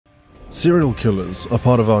Serial killers are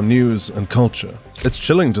part of our news and culture. It's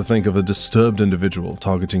chilling to think of a disturbed individual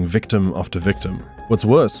targeting victim after victim. What's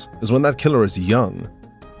worse is when that killer is young.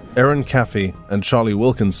 Erin Caffey and Charlie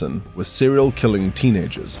Wilkinson were serial killing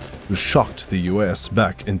teenagers who shocked the US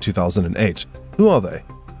back in 2008. Who are they?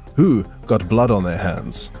 Who got blood on their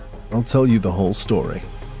hands? I'll tell you the whole story.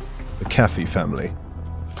 The Caffey family.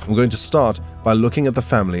 I'm going to start by looking at the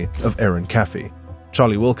family of Erin Caffey.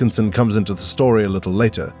 Charlie Wilkinson comes into the story a little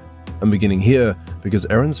later. I'm beginning here because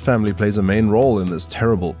Erin's family plays a main role in this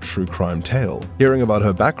terrible true crime tale. Hearing about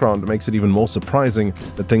her background makes it even more surprising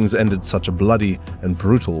that things ended such a bloody and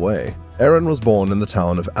brutal way. Erin was born in the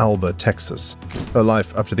town of Alba, Texas. Her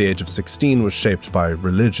life up to the age of 16 was shaped by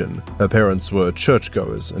religion. Her parents were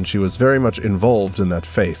churchgoers, and she was very much involved in that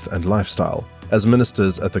faith and lifestyle. As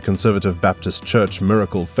ministers at the Conservative Baptist Church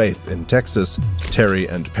Miracle Faith in Texas, Terry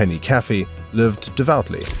and Penny Caffey lived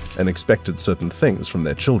devoutly and expected certain things from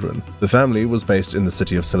their children. The family was based in the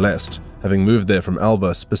city of Celeste, having moved there from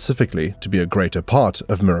Alba specifically to be a greater part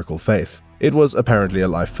of Miracle Faith. It was apparently a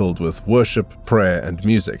life filled with worship, prayer, and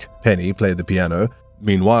music. Penny played the piano.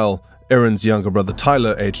 Meanwhile, Erin's younger brother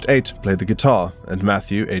Tyler, aged 8, played the guitar, and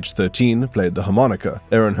Matthew, aged 13, played the harmonica.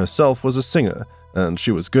 Erin herself was a singer, and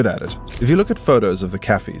she was good at it. If you look at photos of the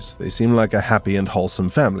Caffeys, they seem like a happy and wholesome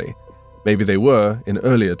family. Maybe they were in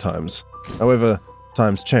earlier times. However,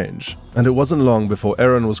 times change, and it wasn't long before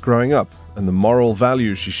Erin was growing up, and the moral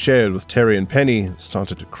values she shared with Terry and Penny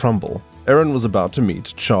started to crumble. Erin was about to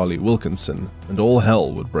meet Charlie Wilkinson, and all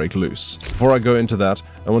hell would break loose. Before I go into that,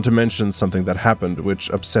 I want to mention something that happened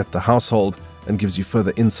which upset the household and gives you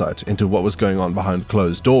further insight into what was going on behind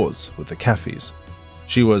closed doors with the Caffeys.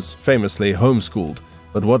 She was famously homeschooled,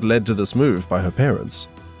 but what led to this move by her parents?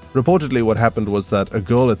 Reportedly, what happened was that a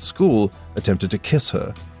girl at school attempted to kiss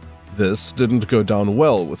her. This didn't go down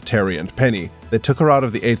well with Terry and Penny. They took her out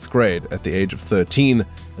of the 8th grade at the age of 13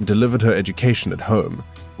 and delivered her education at home,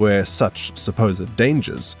 where such supposed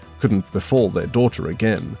dangers couldn't befall their daughter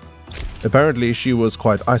again. Apparently, she was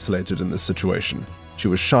quite isolated in this situation. She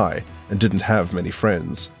was shy and didn't have many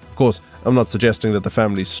friends. Of course, I'm not suggesting that the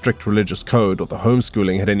family's strict religious code or the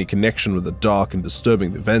homeschooling had any connection with the dark and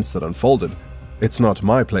disturbing events that unfolded. It's not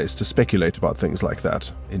my place to speculate about things like that.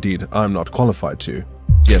 Indeed, I'm not qualified to.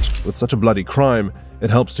 Yet, with such a bloody crime,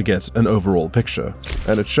 it helps to get an overall picture,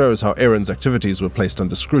 and it shows how Erin's activities were placed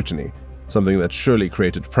under scrutiny, something that surely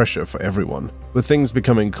created pressure for everyone. With things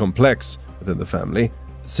becoming complex within the family,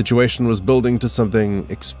 the situation was building to something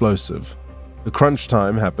explosive. The crunch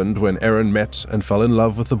time happened when Erin met and fell in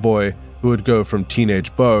love with the boy who would go from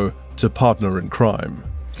teenage beau to partner in crime.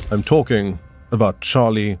 I'm talking about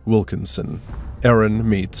Charlie Wilkinson. Erin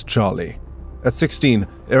meets Charlie. At 16,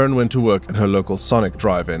 Erin went to work at her local Sonic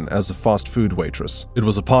drive-in as a fast food waitress. It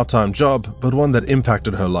was a part-time job, but one that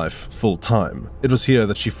impacted her life full-time. It was here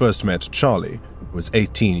that she first met Charlie, who was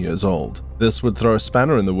 18 years old. This would throw a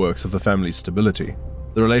spanner in the works of the family's stability.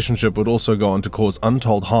 The relationship would also go on to cause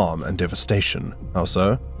untold harm and devastation. How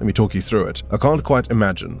so? Let me talk you through it. I can't quite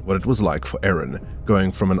imagine what it was like for Erin,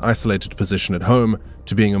 going from an isolated position at home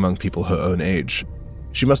to being among people her own age.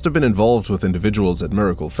 She must have been involved with individuals at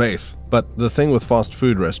Miracle Faith, but the thing with fast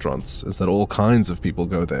food restaurants is that all kinds of people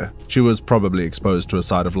go there. She was probably exposed to a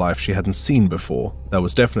side of life she hadn't seen before. That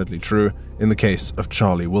was definitely true in the case of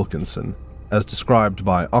Charlie Wilkinson. As described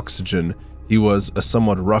by Oxygen, he was a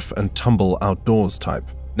somewhat rough and tumble outdoors type.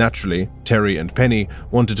 Naturally, Terry and Penny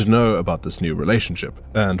wanted to know about this new relationship,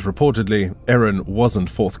 and reportedly, Erin wasn't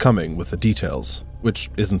forthcoming with the details.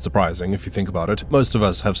 Which isn't surprising if you think about it. Most of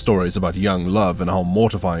us have stories about young love and how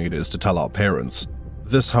mortifying it is to tell our parents.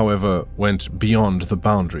 This, however, went beyond the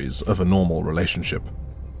boundaries of a normal relationship.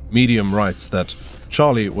 Medium writes that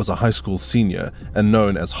Charlie was a high school senior and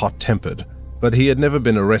known as hot-tempered, but he had never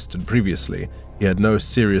been arrested previously. He had no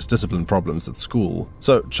serious discipline problems at school,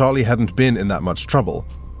 so Charlie hadn't been in that much trouble.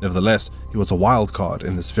 Nevertheless, he was a wild card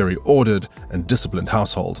in this very ordered and disciplined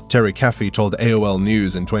household. Terry Caffey told AOL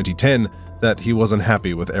News in 2010 that he wasn't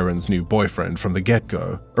happy with Erin's new boyfriend from the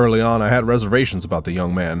get-go. Early on, I had reservations about the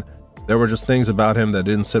young man. There were just things about him that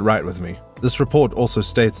didn't sit right with me. This report also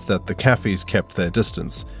states that the Caffeys kept their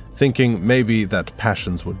distance, thinking maybe that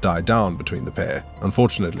passions would die down between the pair.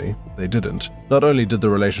 Unfortunately, they didn't. Not only did the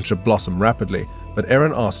relationship blossom rapidly, but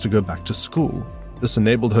Erin asked to go back to school. This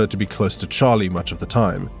enabled her to be close to Charlie much of the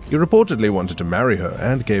time. He reportedly wanted to marry her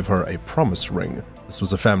and gave her a promise ring. This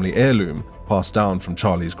was a family heirloom, passed down from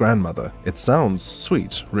Charlie's grandmother. It sounds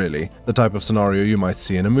sweet, really. The type of scenario you might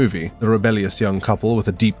see in a movie. The rebellious young couple with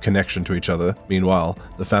a deep connection to each other. Meanwhile,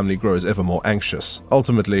 the family grows ever more anxious.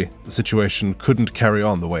 Ultimately, the situation couldn't carry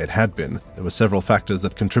on the way it had been. There were several factors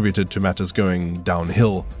that contributed to matters going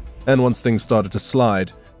downhill. And once things started to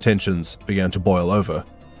slide, tensions began to boil over,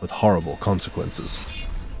 with horrible consequences.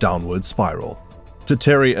 Downward spiral. To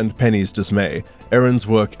Terry and Penny's dismay, Erin's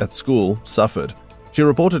work at school suffered. She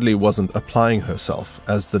reportedly wasn't applying herself,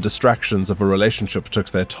 as the distractions of a relationship took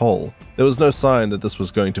their toll. There was no sign that this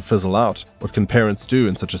was going to fizzle out. What can parents do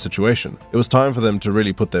in such a situation? It was time for them to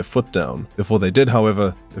really put their foot down. Before they did,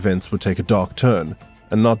 however, events would take a dark turn.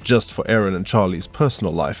 And not just for Erin and Charlie's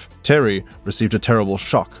personal life. Terry received a terrible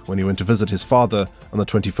shock when he went to visit his father on the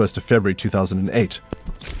 21st of February 2008.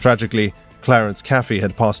 Tragically, Clarence Caffey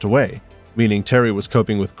had passed away, meaning Terry was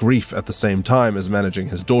coping with grief at the same time as managing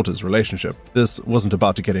his daughter's relationship. This wasn't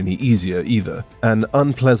about to get any easier either. An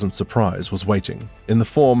unpleasant surprise was waiting, in the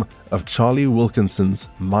form of Charlie Wilkinson's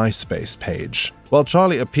MySpace page. While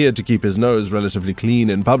Charlie appeared to keep his nose relatively clean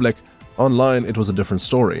in public, online it was a different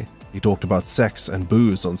story. He talked about sex and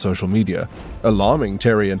booze on social media, alarming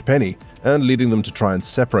Terry and Penny, and leading them to try and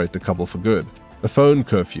separate the couple for good. A phone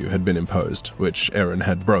curfew had been imposed, which Erin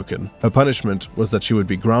had broken. Her punishment was that she would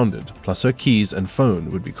be grounded, plus her keys and phone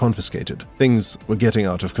would be confiscated. Things were getting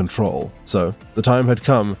out of control, so the time had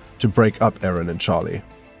come to break up Erin and Charlie.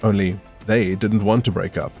 Only they didn't want to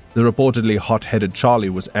break up. The reportedly hot-headed Charlie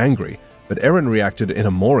was angry, but Erin reacted in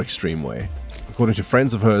a more extreme way. According to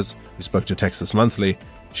friends of hers who spoke to Texas Monthly,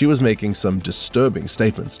 she was making some disturbing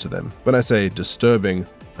statements to them. When I say disturbing,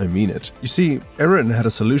 I mean it. You see, Erin had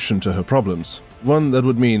a solution to her problems. One that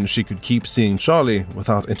would mean she could keep seeing Charlie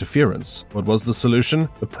without interference. What was the solution?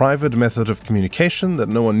 A private method of communication that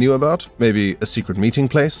no one knew about? Maybe a secret meeting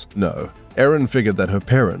place? No. Erin figured that her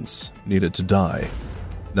parents needed to die.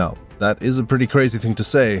 Now, that is a pretty crazy thing to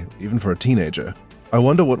say, even for a teenager. I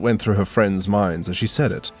wonder what went through her friends' minds as she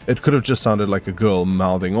said it. It could have just sounded like a girl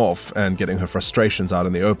mouthing off and getting her frustrations out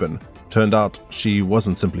in the open. Turned out, she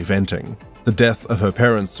wasn't simply venting. The death of her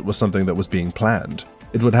parents was something that was being planned.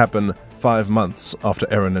 It would happen 5 months after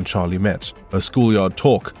Erin and Charlie met. Her schoolyard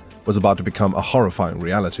talk was about to become a horrifying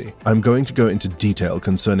reality. I'm going to go into detail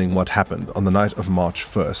concerning what happened on the night of March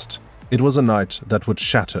 1st. It was a night that would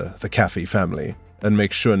shatter the Caffey family and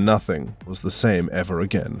make sure nothing was the same ever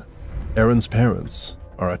again. Erin's parents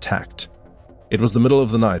are attacked. It was the middle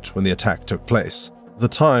of the night when the attack took place. The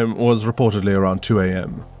time was reportedly around 2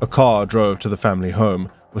 a.m. A car drove to the family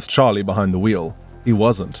home, with Charlie behind the wheel. He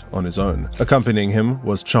wasn't on his own. Accompanying him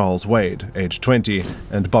was Charles Wade, age 20,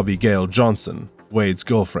 and Bobby Gale Johnson, Wade's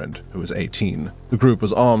girlfriend, who was 18. The group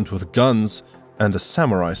was armed with guns and a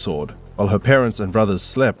samurai sword. While her parents and brothers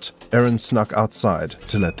slept, Erin snuck outside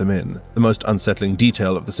to let them in. The most unsettling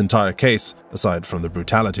detail of this entire case, aside from the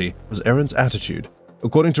brutality, was Erin's attitude.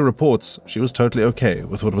 According to reports, she was totally okay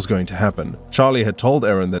with what was going to happen. Charlie had told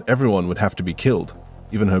Erin that everyone would have to be killed.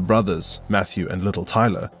 Even her brothers, Matthew and little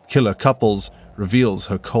Tyler. Killer Couples reveals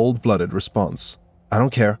her cold-blooded response. I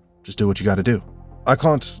don't care, just do what you gotta do. I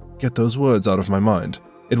can't get those words out of my mind.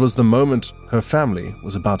 It was the moment her family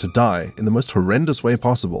was about to die in the most horrendous way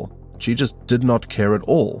possible. She just did not care at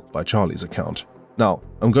all, by Charlie's account. Now,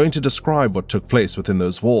 I'm going to describe what took place within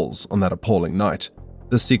those walls on that appalling night.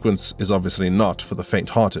 This sequence is obviously not for the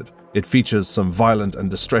faint-hearted. It features some violent and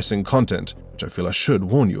distressing content, which I feel I should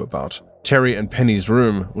warn you about. Terry and Penny's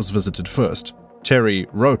room was visited first. Terry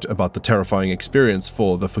wrote about the terrifying experience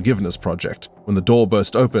for the Forgiveness Project. When the door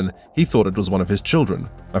burst open, he thought it was one of his children.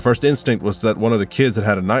 My first instinct was that one of the kids had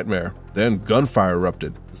had a nightmare. Then gunfire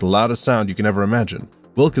erupted. It was the loudest sound you can ever imagine.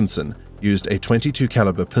 Wilkinson used a .22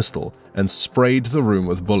 caliber pistol and sprayed the room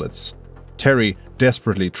with bullets. Terry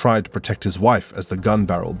desperately tried to protect his wife as the gun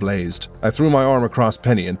barrel blazed. I threw my arm across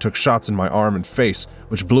Penny and took shots in my arm and face,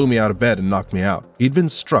 which blew me out of bed and knocked me out. He'd been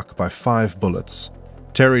struck by 5 bullets.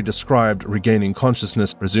 Terry described regaining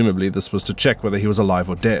consciousness. Presumably this was to check whether he was alive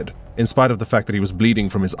or dead. In spite of the fact that he was bleeding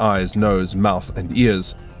from his eyes, nose, mouth, and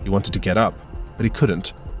ears, he wanted to get up, but he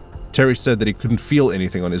couldn't. Terry said that he couldn't feel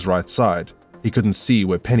anything on his right side. He couldn't see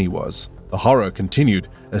where Penny was. The horror continued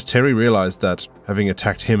as Terry realized that, having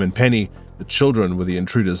attacked him and Penny, the children were the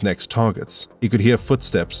intruder's next targets. He could hear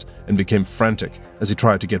footsteps and became frantic as he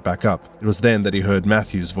tried to get back up. It was then that he heard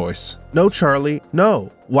Matthew's voice. "No, Charlie,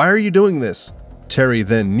 no! Why are you doing this?" Terry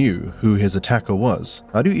then knew who his attacker was.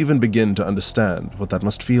 How do you even begin to understand what that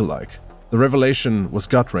must feel like? The revelation was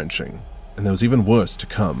gut-wrenching, and there was even worse to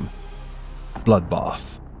come.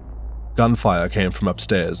 Bloodbath. Gunfire came from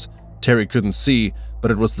upstairs. Terry couldn't see, but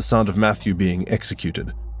it was the sound of Matthew being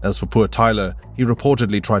executed. As for poor Tyler, he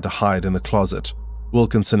reportedly tried to hide in the closet.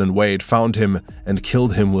 Wilkinson and Wade found him and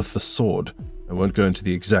killed him with the sword. I won't go into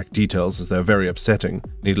the exact details as they're very upsetting.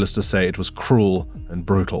 Needless to say, it was cruel and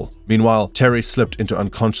brutal. Meanwhile, Terry slipped into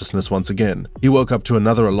unconsciousness once again. He woke up to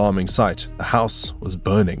another alarming sight. The house was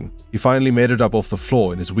burning. He finally made it up off the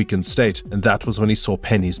floor in his weakened state, and that was when he saw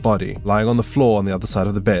Penny's body, lying on the floor on the other side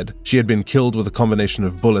of the bed. She had been killed with a combination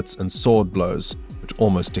of bullets and sword blows, which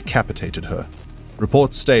almost decapitated her.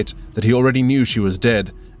 Reports state that he already knew she was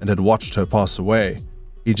dead and had watched her pass away.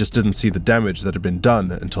 He just didn't see the damage that had been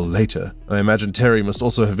done until later. I imagine Terry must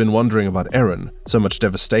also have been wondering about Erin. So much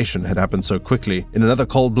devastation had happened so quickly. In another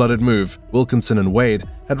cold-blooded move, Wilkinson and Wade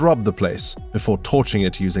had robbed the place before torching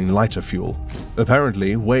it using lighter fuel.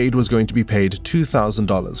 Apparently, Wade was going to be paid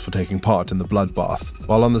 $2,000 for taking part in the bloodbath.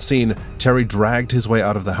 While on the scene, Terry dragged his way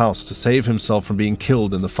out of the house to save himself from being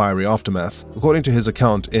killed in the fiery aftermath. According to his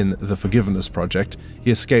account in The Forgiveness Project,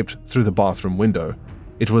 he escaped through the bathroom window.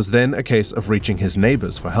 It was then a case of reaching his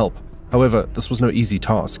neighbors for help. However, this was no easy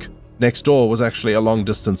task. Next door was actually a long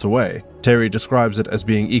distance away. Terry describes it as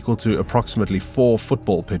being equal to approximately 4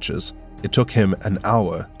 football pitches. It took him an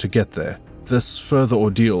hour to get there. This further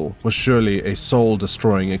ordeal was surely a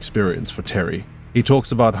soul-destroying experience for Terry. He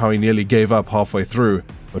talks about how he nearly gave up halfway through,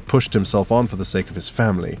 but pushed himself on for the sake of his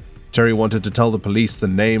family. Terry wanted to tell the police the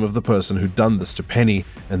name of the person who'd done this to Penny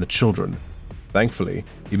and the children. Thankfully,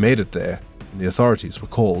 he made it there, and the authorities were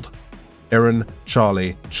called. Erin,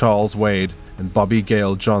 Charlie, Charles Wade, and Bobby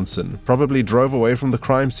Gale Johnson probably drove away from the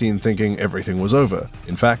crime scene thinking everything was over.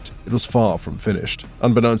 In fact, it was far from finished.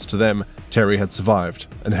 Unbeknownst to them, Terry had survived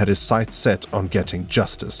and had his sights set on getting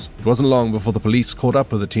justice. It wasn't long before the police caught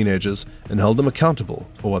up with the teenagers and held them accountable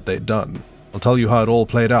for what they'd done. I'll tell you how it all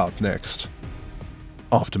played out next.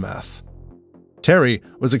 Aftermath. Terry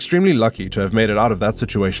was extremely lucky to have made it out of that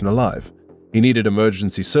situation alive. He needed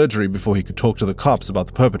emergency surgery before he could talk to the cops about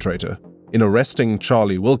the perpetrator. In arresting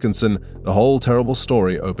Charlie Wilkinson, the whole terrible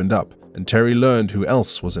story opened up, and Terry learned who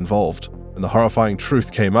else was involved. When the horrifying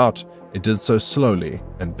truth came out, it did so slowly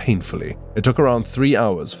and painfully. It took around 3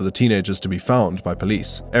 hours for the teenagers to be found by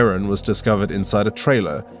police. Erin was discovered inside a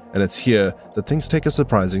trailer, and it's here that things take a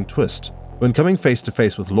surprising twist. When coming face to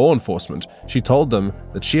face with law enforcement, she told them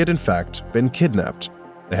that she had in fact been kidnapped.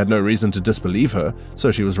 They had no reason to disbelieve her, so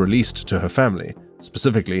she was released to her family,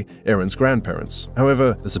 specifically Erin's grandparents.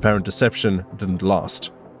 However, this apparent deception didn't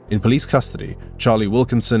last. In police custody, Charlie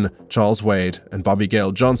Wilkinson, Charles Wade, and Bobby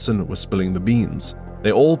Gale Johnson were spilling the beans.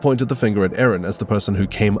 They all pointed the finger at Erin as the person who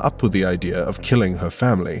came up with the idea of killing her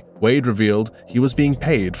family. Wade revealed he was being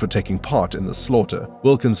paid for taking part in the slaughter.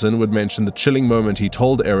 Wilkinson would mention the chilling moment he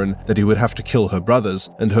told Erin that he would have to kill her brothers,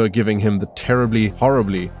 and her giving him the terribly,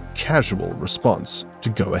 horribly casual response to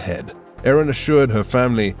go ahead. Erin assured her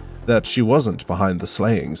family that she wasn't behind the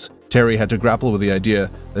slayings. Terry had to grapple with the idea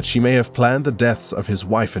that she may have planned the deaths of his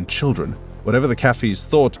wife and children. Whatever the Caffeys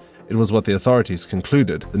thought, it was what the authorities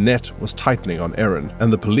concluded. The net was tightening on Erin,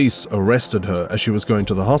 and the police arrested her as she was going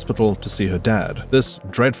to the hospital to see her dad. This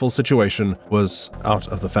dreadful situation was out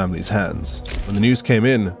of the family's hands. When the news came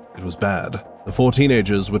in, it was bad. The 4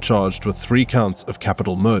 teenagers were charged with 3 counts of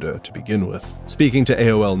capital murder to begin with. Speaking to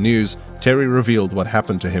AOL News, Terry revealed what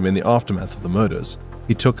happened to him in the aftermath of the murders.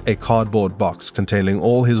 He took a cardboard box containing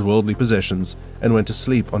all his worldly possessions and went to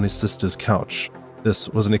sleep on his sister's couch. This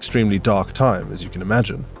was an extremely dark time, as you can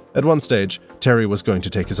imagine. At one stage, Terry was going to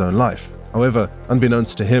take his own life. However,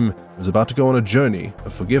 unbeknownst to him, he was about to go on a journey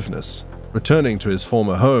of forgiveness. Returning to his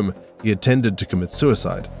former home, he intended to commit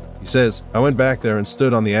suicide. He says, "I went back there and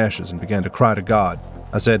stood on the ashes and began to cry to God.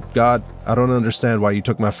 I said, God, I don't understand why you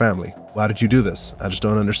took my family. Why did you do this? I just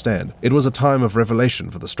don't understand." It was a time of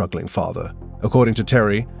revelation for the struggling father. According to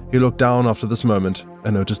Terry, he looked down after this moment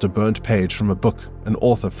and noticed a burnt page from a book an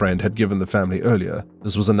author friend had given the family earlier.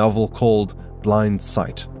 This was a novel called Blind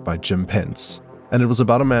Sight by Jim Pence, and it was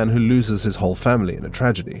about a man who loses his whole family in a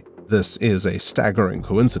tragedy. This is a staggering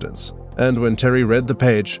coincidence. And when Terry read the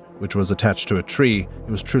page, which was attached to a tree,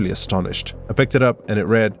 he was truly astonished. I picked it up and it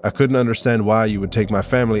read, "I couldn't understand why you would take my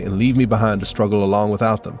family and leave me behind to struggle along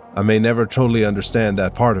without them. I may never totally understand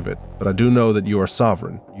that part of it, but I do know that you are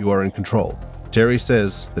sovereign, you are in control." Terry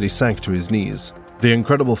says that he sank to his knees. The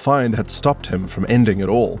incredible find had stopped him from ending it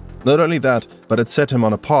all. Not only that, but it set him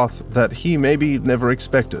on a path that he maybe never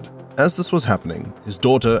expected. As this was happening, his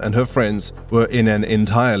daughter and her friends were in an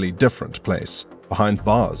entirely different place, behind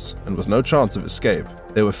bars and with no chance of escape.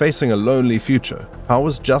 They were facing a lonely future. How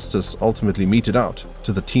was justice ultimately meted out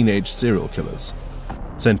to the teenage serial killers?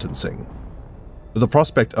 Sentencing. With the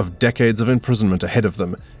prospect of decades of imprisonment ahead of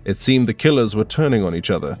them, it seemed the killers were turning on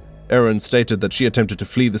each other. Erin stated that she attempted to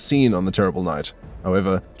flee the scene on the terrible night.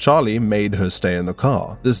 However, Charlie made her stay in the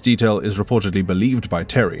car. This detail is reportedly believed by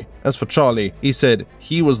Terry. As for Charlie, he said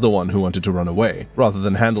he was the one who wanted to run away, rather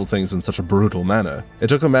than handle things in such a brutal manner. It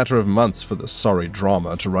took a matter of months for this sorry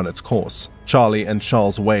drama to run its course. Charlie and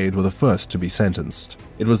Charles Wade were the first to be sentenced.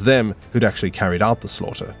 It was them who'd actually carried out the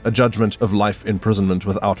slaughter. A judgment of life imprisonment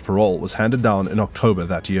without parole was handed down in October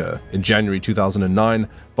that year. In January 2009,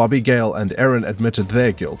 Bobby Gale and Erin admitted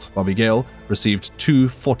their guilt. Bobby Gale received 2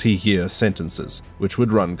 40-year sentences, which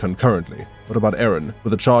would run concurrently. What about Erin?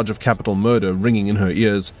 With a charge of capital murder ringing in her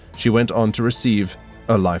ears, she went on to receive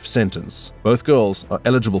a life sentence. Both girls are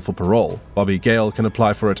eligible for parole. Bobby Gale can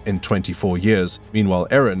apply for it in 24 years. Meanwhile,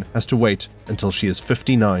 Erin has to wait until she is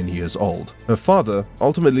 59 years old. Her father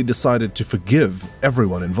ultimately decided to forgive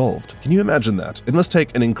everyone involved. Can you imagine that? It must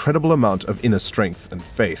take an incredible amount of inner strength and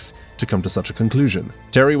faith to come to such a conclusion.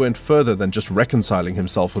 Terry went further than just reconciling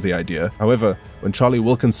himself with the idea. However, when Charlie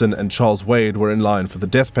Wilkinson and Charles Wade were in line for the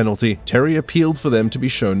death penalty, Terry appealed for them to be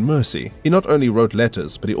shown mercy. He not only wrote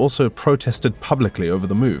letters, but he also protested publicly over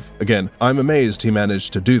the move. Again, I'm amazed he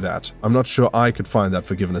managed to do that. I'm not sure I could find that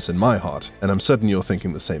forgiveness in my heart, and I'm certain you're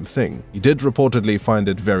thinking the same thing. He did reportedly find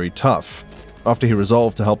it very tough. After he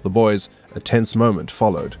resolved to help the boys, a tense moment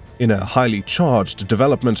followed. In a highly charged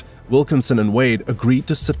development, Wilkinson and Wade agreed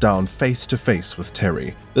to sit down face-to-face with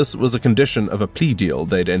Terry. This was a condition of a plea deal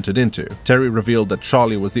they'd entered into. Terry revealed that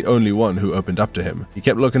Charlie was the only one who opened up to him. He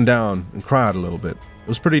kept looking down and cried a little bit. It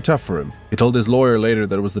was pretty tough for him. He told his lawyer later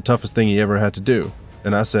that it was the toughest thing he ever had to do.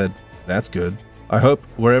 And I said, that's good. I hope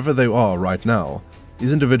wherever they are right now,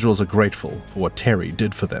 these individuals are grateful for what Terry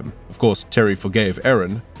did for them. Of course, Terry forgave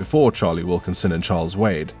Erin before Charlie Wilkinson and Charles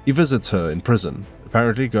Wade. He visits her in prison,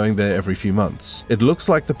 apparently going there every few months. It looks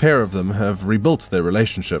like the pair of them have rebuilt their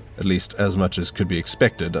relationship, at least as much as could be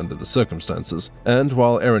expected under the circumstances. And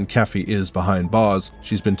while Erin Caffey is behind bars,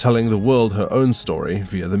 she's been telling the world her own story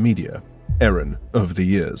via the media. Erin over the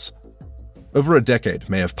years. Over a decade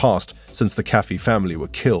may have passed since the Caffey family were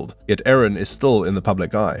killed, yet Erin is still in the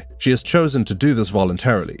public eye. She has chosen to do this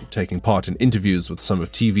voluntarily, taking part in interviews with some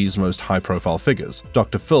of TV's most high-profile figures.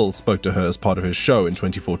 Dr. Phil spoke to her as part of his show in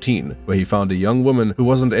 2014, where he found a young woman who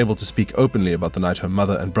wasn't able to speak openly about the night her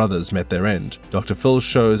mother and brothers met their end. Dr. Phil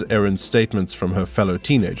shows Erin's statements from her fellow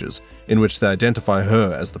teenagers, in which they identify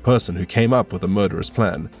her as the person who came up with a murderous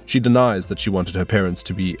plan. She denies that she wanted her parents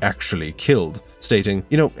to be actually killed, stating,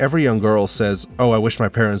 "You know, every young girl says, 'Oh, I wish my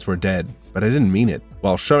parents were dead,' but I didn't mean it."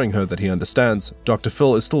 While showing her that he understands, Dr.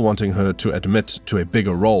 Phil is still wanting her to admit to a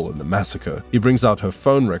bigger role in the massacre. He brings out her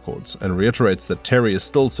phone records and reiterates that Terry is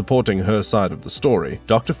still supporting her side of the story.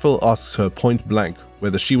 Dr. Phil asks her point blank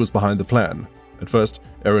whether she was behind the plan. At first,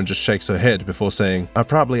 Erin just shakes her head before saying, "I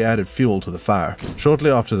probably added fuel to the fire." Shortly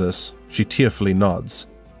after this, she tearfully nods,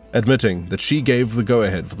 admitting that she gave the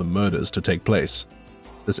go-ahead for the murders to take place.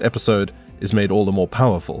 This episode is made all the more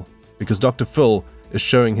powerful because Dr. Phil is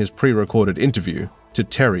showing his pre-recorded interview to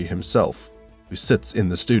Terry himself, who sits in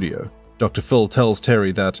the studio. Dr. Phil tells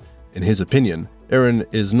Terry that, in his opinion, Erin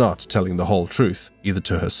is not telling the whole truth, either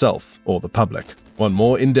to herself or the public. Want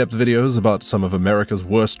more in-depth videos about some of America's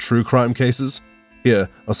worst true crime cases? Here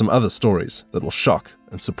are some other stories that will shock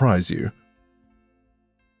and surprise you.